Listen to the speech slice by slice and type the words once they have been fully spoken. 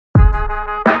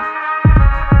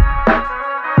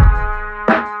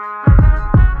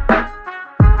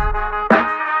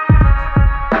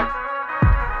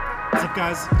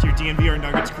guys? It's your DNVR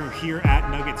Nuggets crew here at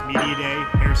Nuggets Media Day.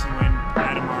 Harrison Wynn,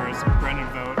 Adam Mars, Brendan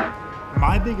Vogt.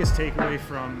 My biggest takeaway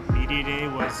from Media Day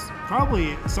was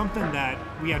probably something that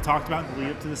we had talked about in the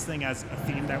lead up to this thing as a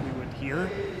theme that we would hear.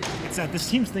 It's that this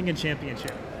team's thinking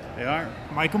championship. They are.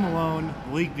 Michael Malone,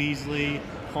 Malik Beasley,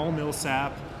 Paul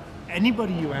Millsap,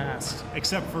 anybody you asked,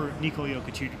 except for Nikola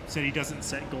Jokic, who said he doesn't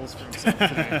set goals for himself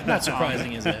today. Not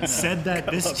surprising, is it? No. Said that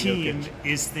this team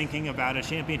is thinking about a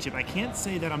championship. I can't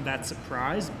say that I'm that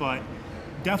surprised, but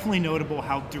definitely notable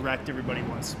how direct everybody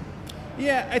was.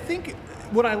 Yeah, I think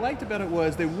what I liked about it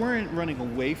was they weren't running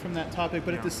away from that topic,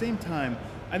 but at the same time,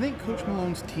 I think Coach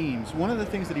Malone's teams, one of the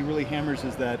things that he really hammers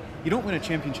is that you don't win a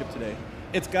championship today.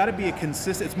 It's got to be a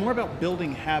consistent, it's more about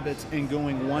building habits and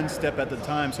going one step at a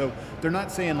time. So they're not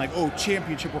saying like, oh,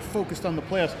 championship, we're focused on the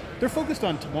playoffs. They're focused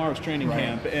on tomorrow's training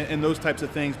camp and those types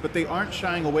of things, but they aren't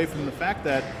shying away from the fact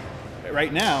that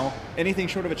right now, anything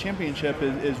short of a championship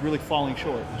is really falling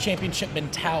short. Championship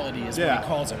mentality is what he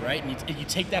calls it, right? And you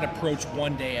take that approach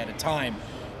one day at a time.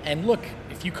 And look,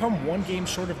 if you come one game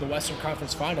short of the Western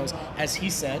Conference Finals, as he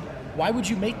said, why would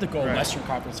you make the goal Western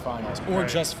Conference Finals or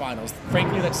just Finals?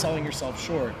 Frankly, that's selling yourself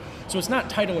short. So it's not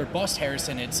title or bust,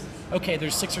 Harrison. It's, okay,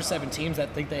 there's 6 or 7 teams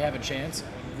that think they have a chance.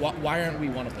 Why aren't we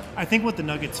one of them? I think what the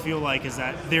Nuggets feel like is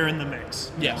that they're in the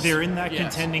mix. Yes. They're in that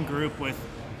contending group with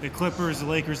the Clippers, the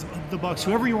Lakers, the Bucks,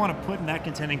 whoever you want to put in that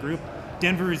contending group.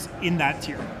 Denver is in that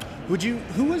tier.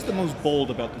 Who was the most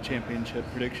bold about the championship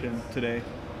prediction today?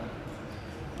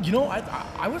 You know,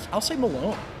 I'll say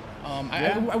Malone.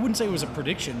 I wouldn't say it was a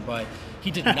prediction, but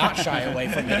he did not shy away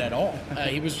from it at all.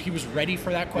 He was ready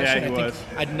for that question.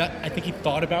 I think he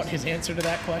thought about his answer to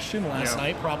that question last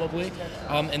night, probably.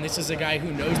 And this is a guy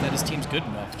who knows that his team's good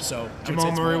enough. So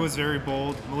Jamal Murray was very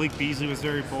bold. Malik Beasley was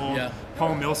very bold. Yeah.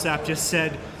 Paul Millsap just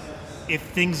said, if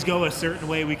things go a certain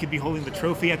way, we could be holding the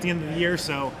trophy at the end of the year.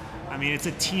 So, I mean, it's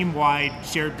a team-wide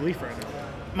shared belief right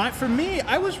now. For me,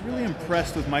 I was really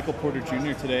impressed with Michael Porter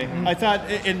Jr. today. I thought,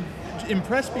 and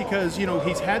impressed because, you know,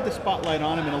 he's had the spotlight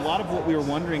on him, and a lot of what we were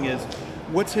wondering is,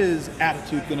 what's his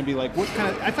attitude going to be like?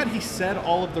 I thought he said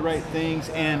all of the right things,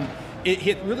 and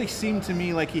it really seemed to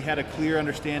me like he had a clear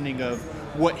understanding of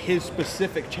what his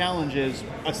specific challenge is,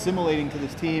 assimilating to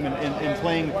this team and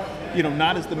playing, you know,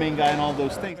 not as the main guy and all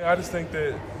those things. I just think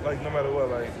that, like, no matter what,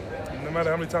 like, no matter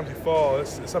how many times you fall,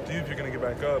 it's up to you if you're going to get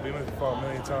back up, even if you fall a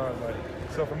million times. Like,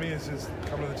 so for me, it's just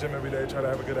come to the gym every day, try to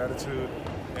have a good attitude,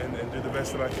 and do the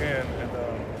best that I can.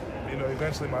 And, you know,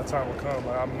 eventually my time will come.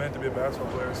 Like, I'm meant to be a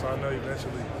basketball player, so I know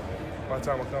eventually my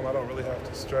time will come. I don't really have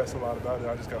to stress a lot about it.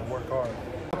 I just got to work hard.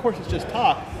 Of course, it's just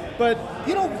talk. But,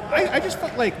 you know, I just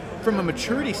felt like from a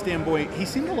maturity standpoint, he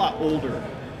seemed a lot older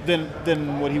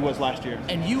than what he was last year.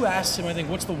 And you asked him, I think,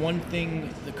 what's the one thing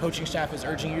the coaching staff is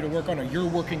urging you to work on or you're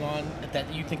working on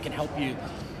that you think can help you,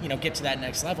 you know, get to that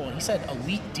next level? And he said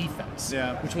elite defense,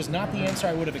 which was not the answer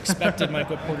I would have expected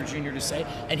Michael Porter Jr. to say.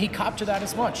 And he copped to that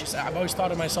as much. He said, I've always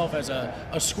thought of myself as a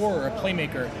scorer, a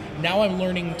playmaker. Now I'm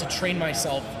learning to train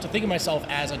myself, to think of myself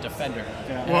as a defender.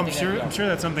 Well, I'm sure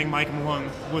that's something Mike Malone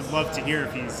would love to hear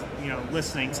if he's, you know,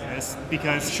 listening to this,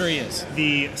 because I'm sure he is.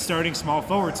 The starting small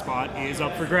forward spot is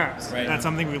up for grabs. Right. That's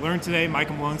something we learned today.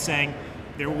 Michael Malone saying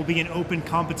there will be an open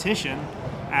competition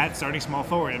at starting small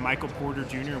forward, and Michael Porter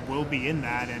Jr. will be in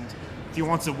that. And if he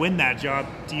wants to win that job,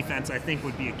 defense, I think,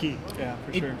 would be a key. Yeah,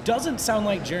 for sure. It doesn't sound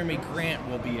like Jerami Grant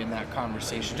will be in that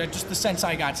conversation. Just the sense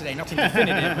I got today, nothing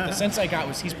definitive, but the sense I got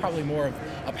was he's probably more of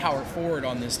a power forward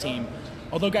on this team.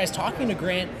 Although, guys, talking to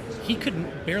Grant, he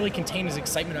could barely contain his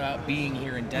excitement about being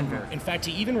here in Denver. In fact,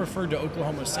 he even referred to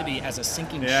Oklahoma City as a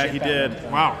sinking ship. Yeah, he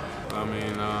did. Wow. I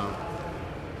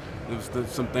mean, there's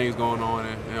some things going on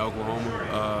in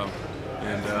Oklahoma,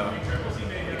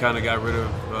 and he kind of got rid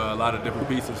of a lot of different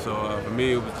pieces. So for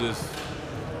me, it was just,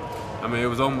 I mean, it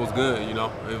was almost good, you know.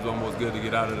 It was almost good to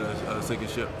get out of the sinking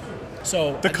ship.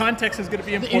 So the context is going to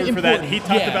be important for that. He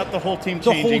talked about the whole team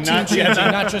changing,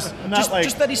 not just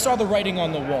that he saw the writing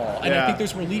on the wall. And I think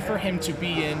there's relief for him to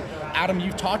be in. Adam,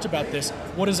 you've talked about this.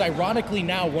 What is ironically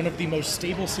now one of the most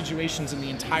stable situations in the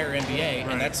entire NBA,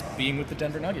 and that's being with the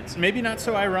Denver Nuggets. Maybe not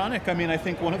so ironic. I mean, I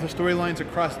think one of the storylines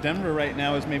across Denver right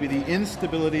now is maybe the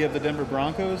instability of the Denver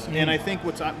Broncos. And I think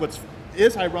what's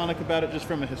ironic about it, just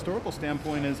from a historical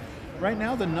standpoint, is right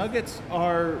now the Nuggets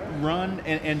are run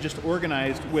and just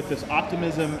organized with this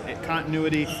optimism,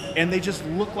 continuity, and they just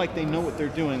look like they know what they're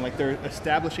doing, like they're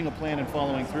establishing a plan and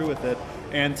following through with it.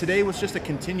 And today was just a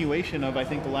continuation of, I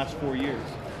think, the last 4 years.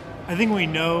 I think we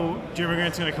know Jerami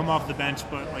Grant's going to come off the bench,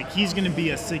 but like he's going to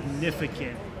be a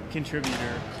significant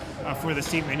contributor for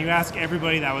this team. And you ask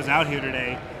everybody that was out here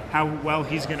today how well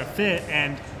he's going to fit,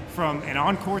 and from an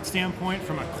on-court standpoint,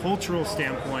 from a cultural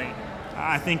standpoint,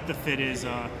 I think the fit is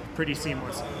pretty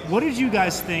seamless. What did you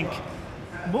guys think?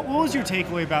 What was your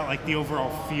takeaway about like the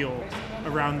overall feel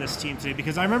around this team today?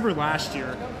 Because I remember last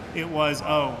year it was,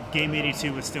 game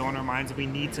 82 was still in our minds and we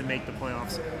need to make the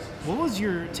playoffs. What was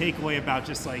your takeaway about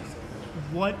just like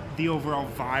what the overall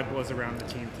vibe was around the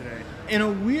team today?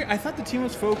 I thought the team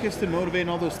was focused and motivated and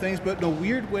all those things, but in a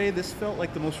weird way, this felt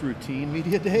like the most routine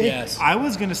media day. Yes. I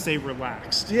was going to say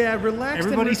relaxed. Yeah, relaxed.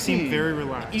 Everybody seemed very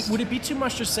relaxed. Would it be too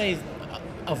much to say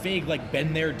a vague, like,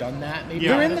 been there, done that? Maybe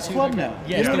they're in the club now.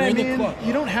 Yes, you know they're what I in mean? the club.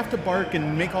 You don't have to bark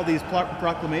and make all these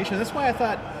proclamations. That's why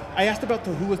I asked about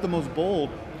who was the most bold,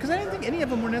 because I didn't think any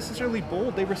of them were necessarily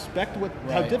bold. They respect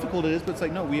how difficult it is, but it's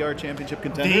like, no, we are a championship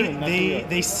contender.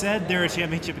 They said they're a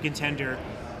championship contender,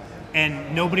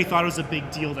 and nobody thought it was a big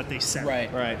deal that they said.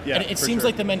 Right. Yeah. And it seems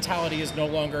like the mentality is no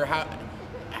longer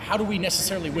how do we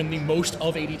necessarily win the most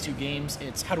of 82 games?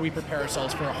 It's how do we prepare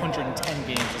ourselves for 110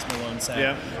 games, as Malone said.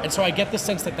 Yeah. And so I get the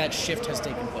sense that shift has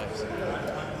taken place.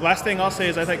 Last thing I'll say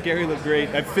is I thought Gary looked great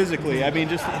physically. I mean,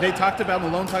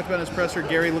 Malone talked about in his presser.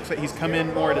 Gary looks like he's come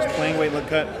in more at his playing weight look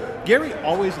cut. Gary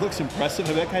always looks impressive.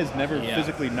 That guy's never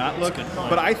physically not looked.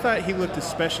 But I thought he looked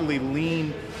especially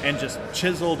lean and just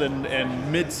chiseled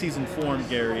and mid-season form,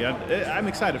 Gary. I'm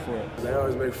excited for it. They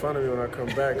always make fun of me when I come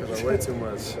back because I weigh too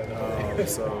much.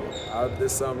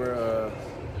 This summer,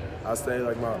 I stayed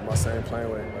like my same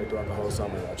playing weight like throughout the whole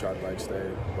summer. I tried to like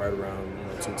stay right around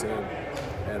 210,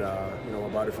 and my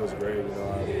body feels great.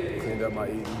 I cleaned up my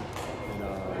eating,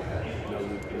 and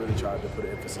we really tried to put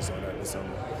an emphasis on that this summer.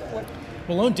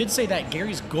 Malone did say that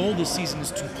Gary's goal this season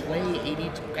is to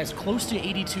play as close to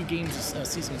 82 games a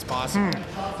season as possible.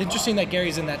 It's interesting that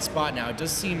Gary's in that spot now. It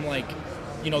does seem like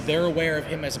they're aware of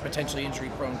him as a potentially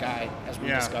injury-prone guy, as we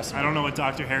discussed. I don't know what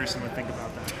Dr. Harrison would think about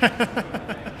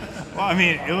that. Well, I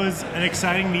mean, it was an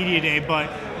exciting media day, but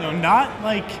not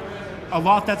like a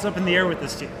lot that's up in the air with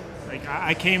this team. Like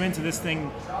I came into this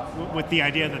thing with the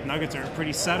idea that Nuggets are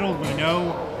pretty settled. We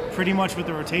know pretty much what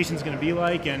the rotation is going to be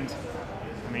like, and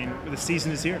I mean, the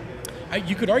season is here.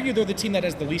 You could argue they're the team that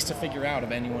has the least to figure out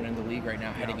of anyone in the league right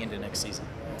now heading into next season.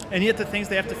 And yet the things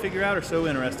they have to figure out are so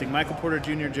interesting. Michael Porter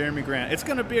Jr., Jerami Grant. It's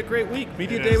going to be a great week.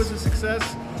 Media day was a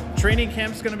success. Training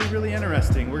camp's going to be really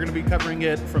interesting. We're going to be covering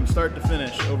it from start to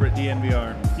finish over at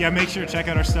DNVR. Yeah, make sure to check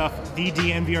out our stuff,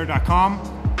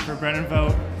 thednvr.com. For Brennan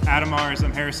Vogt, Adam Mars,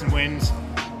 I'm Harrison Wind.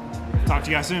 Talk to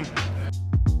you guys soon.